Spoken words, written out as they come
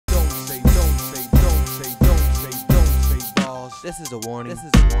This is a warning. This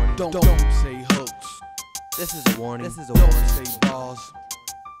is a warning. Don't say hooks. This is a warning. This is a warning. Don't say bars.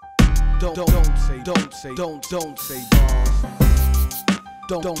 Don't say bars. Don't say hooks. Don't say hooks.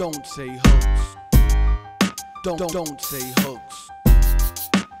 Don't say hooks.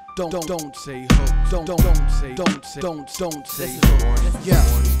 Don't say hooks. Yeah,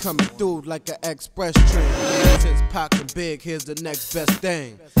 we coming through like an express train. Since Pac and Big, here's the next best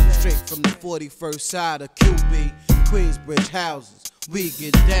thing. Straight from the 41st side of QB, Queensbridge houses. We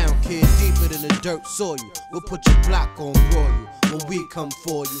get down, kid, deeper than the dirt soil. We'll put your block on broil when we come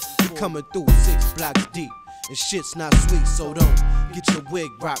for you. We coming through 6 blocks deep, and shit's not sweet, so don't get your wig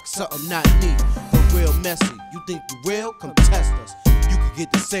rocked, something not neat. But real messy, you think you real? Come test us. You could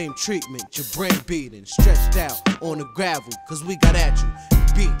get the same treatment, your brain beating, stretched out on the gravel, cause we got at you,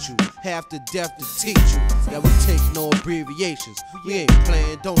 beat you, half to death to teach you. Yeah, we take no abbreviations, we ain't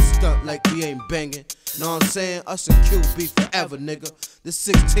playing, don't stunt like we ain't banging. Know what I'm saying? Us and QB forever, nigga. This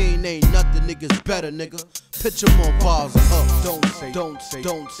 16 ain't nothing, niggas better, nigga. Picture more bars and hooks. Don't say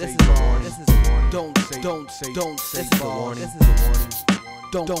This is a bars. warning. This is a warning. Don't say This is a bars. warning. This is a warning.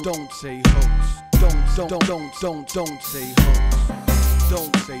 Don't say hooks. Don't say hooks. Don't say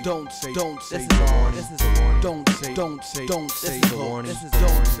This is a warning. This is a warning. Don't say This is a hooks. warning. This is a Don't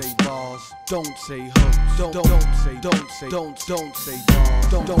warning. say bars. Don't say hooks. Don't say bars. Don't say.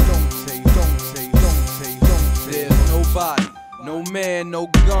 There's nobody, no man, no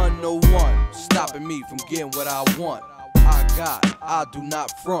gun, no one stopping me from getting what I want. I do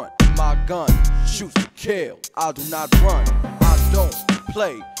not front. My gun shoots to kill. I do not run. I don't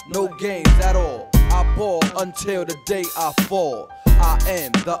play no games at all. I ball until the day I fall. I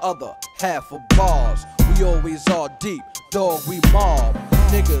am the other half of bars. We always are deep, dog, we mob.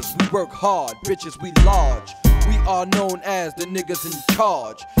 Niggas, we work hard, bitches, we large. We are known as the niggas in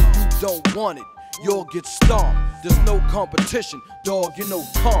charge. You don't want it, you'll get stomped. There's no competition, dog, you know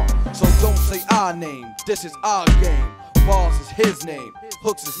comp. So don't say our name, this is our game. Bars is his name,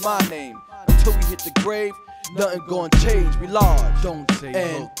 Hooks is my name. Until we hit the grave, nothing gonna change, we large. Don't say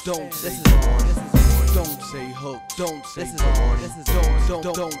hooks. Don't say This is a warning. This is a warning. Don't say hooks. Don't say This is a warning. This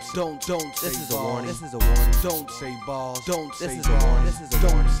is a warning. Don't say This is a bars. warning. This is a warning. Don't say bars. Don't say This is a warning. This is a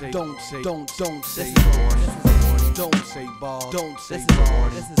warning. Don't say This hooks. is a warning. This is a warning. Don't say bars. Don't say This is a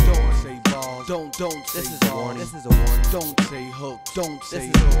warning. This is a Don't warning. say bars. Don't say This is a bars. warning. This is a warning. Don't say hooks. Don't say is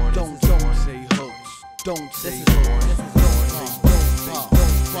a warning. Don't This is a warning. say hooks. Don't say This is a warning. This is a warning.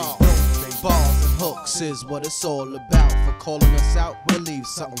 Bars and hooks is what it's all about. For calling us out, we'll leave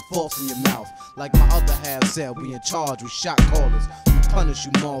something false in your mouth. Like my other half said, we in charge, we shot callers. We punish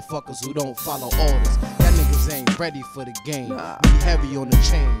you motherfuckers who don't follow orders. That niggas ain't ready for the game. We heavy on the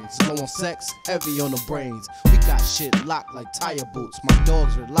chains, low on sex, heavy on the brains. We got shit locked like tire boots. My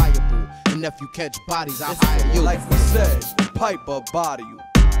dog's reliable, and if you catch bodies, I'll hire you. Like we said, Piper body you.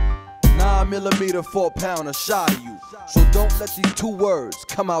 9mm 4-pounder shot of you. So don't let these 2 words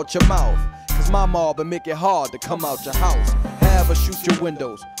come out your mouth. Cause my mob will make it hard to come out your house. Have a shoot your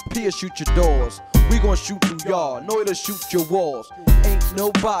windows, P a shoot your doors. We gon' shoot through y'all, know to shoot your walls. Ain't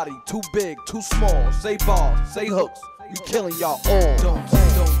nobody too big, too small. Say bars, say hooks, we killing y'all all. Don't say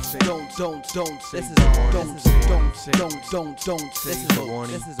This is a warning. don't This is a say warning. don't say This is a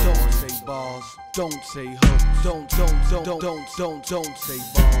warning. This is a Don't warning. say bars. Don't say hooks. Don't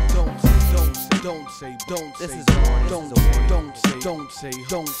say bars. Don't This say is a warning. Don't This is a warning. don't say This is a warning.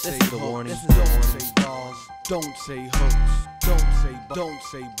 hooks. This is a Don't warning. say bars. Don't say hooks. Don't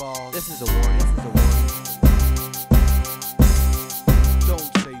say bars. This is a warning. This is a warning.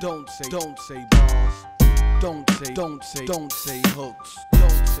 Don't say bars. Don't say hooks. Don't say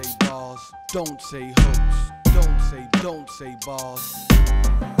bars. Don't say hooks. Don't say bars.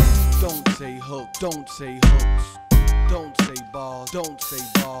 Don't say hooks. Don't say hooks. Don't say bars. Don't say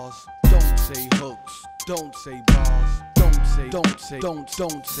bars. Don't say hooks. Don't say bars. Don't say hooks.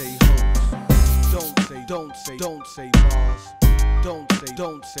 Don't say bars.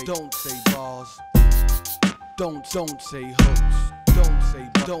 Don't say bars. Don't say hooks. Don't say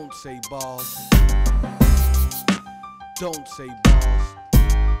bars. Don't say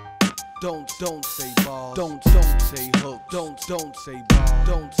bars. Don't say bars. Don't say hooks. Don't say bars.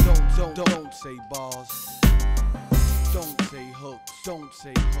 Don't say bars. Don't say hooks. Don't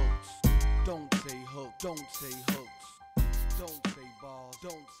say hooks. Don't say hooks. Don't say hooks. Don't say bars.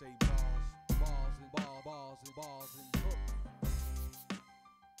 Don't say bars. Bars and bars and hooks.